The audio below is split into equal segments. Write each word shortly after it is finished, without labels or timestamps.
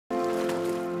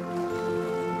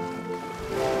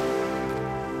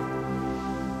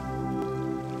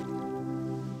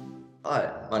Hi,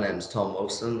 my name is Tom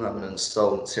Wilson. I'm an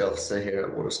insolvency officer here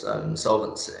at Waterstone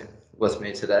Insolvency. With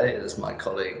me today is my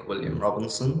colleague William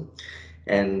Robinson,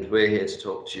 and we're here to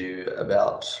talk to you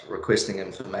about requesting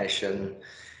information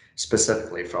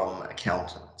specifically from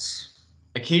accountants.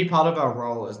 A key part of our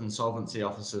role as insolvency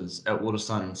officers at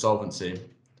Waterstone Insolvency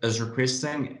is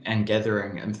requesting and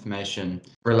gathering information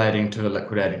relating to a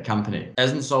liquidated company.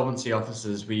 As insolvency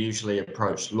officers, we usually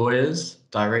approach lawyers,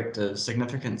 directors,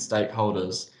 significant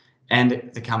stakeholders, and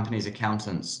the company's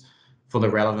accountants for the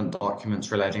relevant documents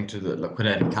relating to the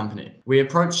liquidated company. We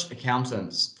approach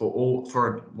accountants for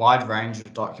a wide range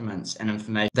of documents and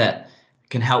information that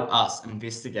can help us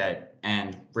investigate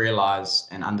and realize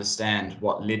and understand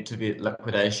what led to the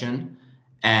liquidation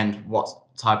and what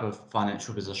type of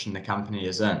financial position the company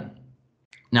is in.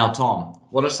 Now, Tom,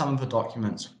 what are some of the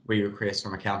documents we request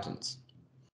from accountants?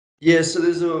 Yeah, so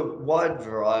there's a wide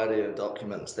variety of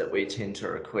documents that we tend to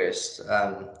request.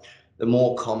 The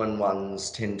more common ones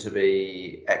tend to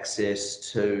be access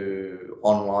to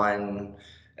online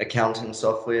accounting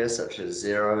software such as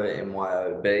Xero,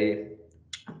 MYOB,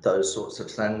 those sorts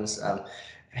of things.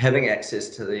 Having access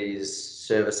to these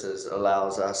services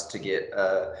allows us to get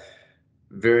a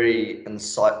very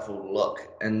insightful look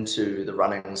into the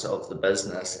runnings of the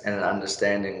business and an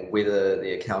understanding whether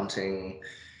the accounting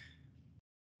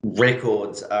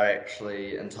records are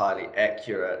actually entirely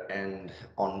accurate and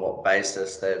on what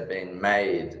basis they've been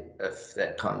made, if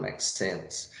that kind of makes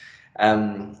sense.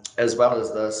 As well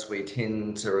as this, we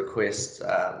tend to request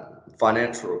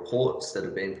financial reports that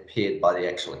have been prepared by the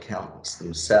actual accountants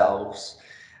themselves.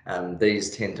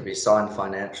 These tend to be signed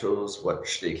financials,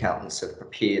 which the accountants have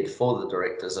prepared for the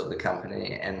directors of the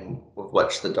company and with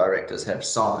which the directors have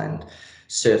signed,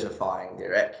 certifying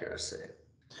their accuracy.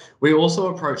 We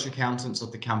also approach accountants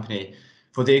of the company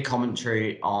for their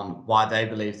commentary on why they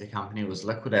believe the company was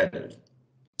liquidated.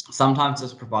 Sometimes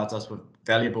this provides us with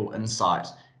valuable insight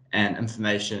and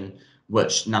information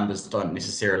which numbers don't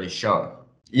necessarily show.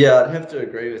 Yeah, I'd have to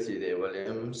agree with you there,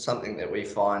 William. Something that we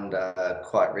find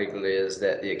quite regularly is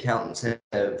that the accountants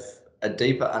have a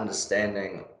deeper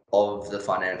understanding of the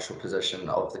financial position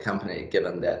of the company,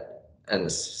 given that, in the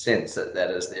sense that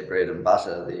that is their bread and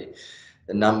butter.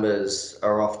 The numbers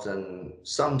are often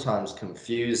sometimes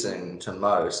confusing to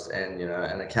most, and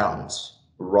an accountant's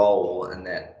role in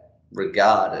that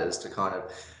regard is to kind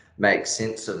of make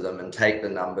sense of them and take the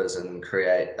numbers and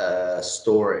create a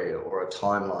story or a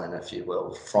timeline, if you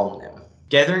will, from them.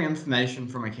 Gathering information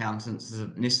from accountants is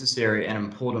a necessary and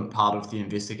important part of the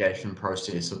investigation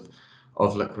process of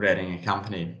liquidating a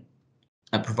company.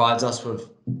 It provides us with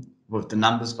the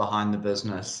numbers behind the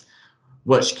business,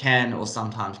 which can or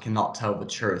sometimes cannot tell the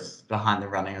truth behind the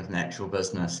running of an actual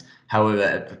business. However,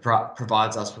 it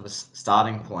provides us with a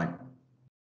starting point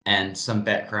and some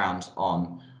background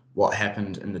on what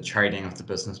happened in the trading of the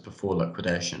business before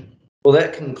liquidation. Well,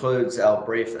 that concludes our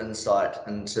brief insight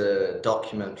into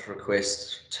document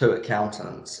requests to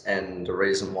accountants and the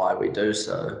reason why we do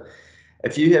so.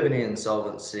 If you have any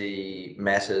insolvency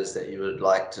matters that you would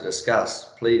like to discuss,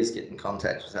 please get in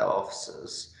contact with our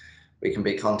officers. We can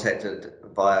be contacted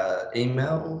via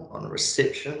email on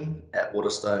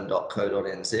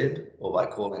reception@waterstone.co.nz or by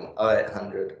calling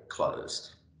 0800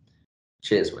 closed.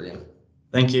 Cheers, William.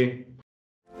 Thank you.